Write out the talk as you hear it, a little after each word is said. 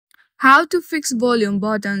How to fix volume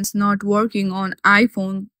buttons not working on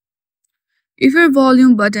iPhone. If your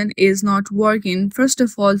volume button is not working, first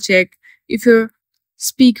of all check if your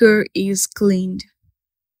speaker is cleaned.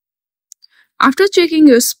 After checking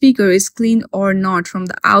your speaker is clean or not from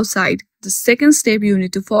the outside, the second step you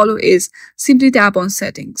need to follow is simply tap on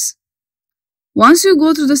Settings. Once you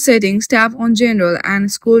go through the settings, tap on General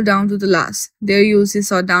and scroll down to the last. There you will see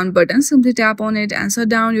Shutdown button. Simply tap on it and shut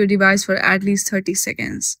down your device for at least 30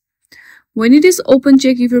 seconds. When it is open,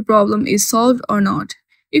 check if your problem is solved or not.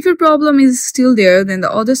 If your problem is still there, then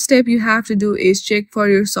the other step you have to do is check for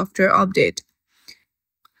your software update.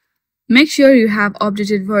 Make sure you have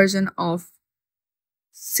updated version of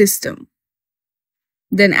system.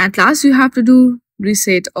 Then at last you have to do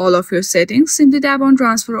reset all of your settings. Simply tap on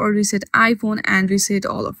Transfer or Reset iPhone and reset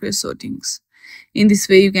all of your settings. In this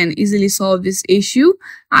way, you can easily solve this issue.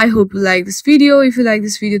 I hope you like this video. If you like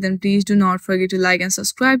this video, then please do not forget to like and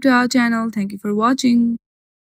subscribe to our channel. Thank you for watching.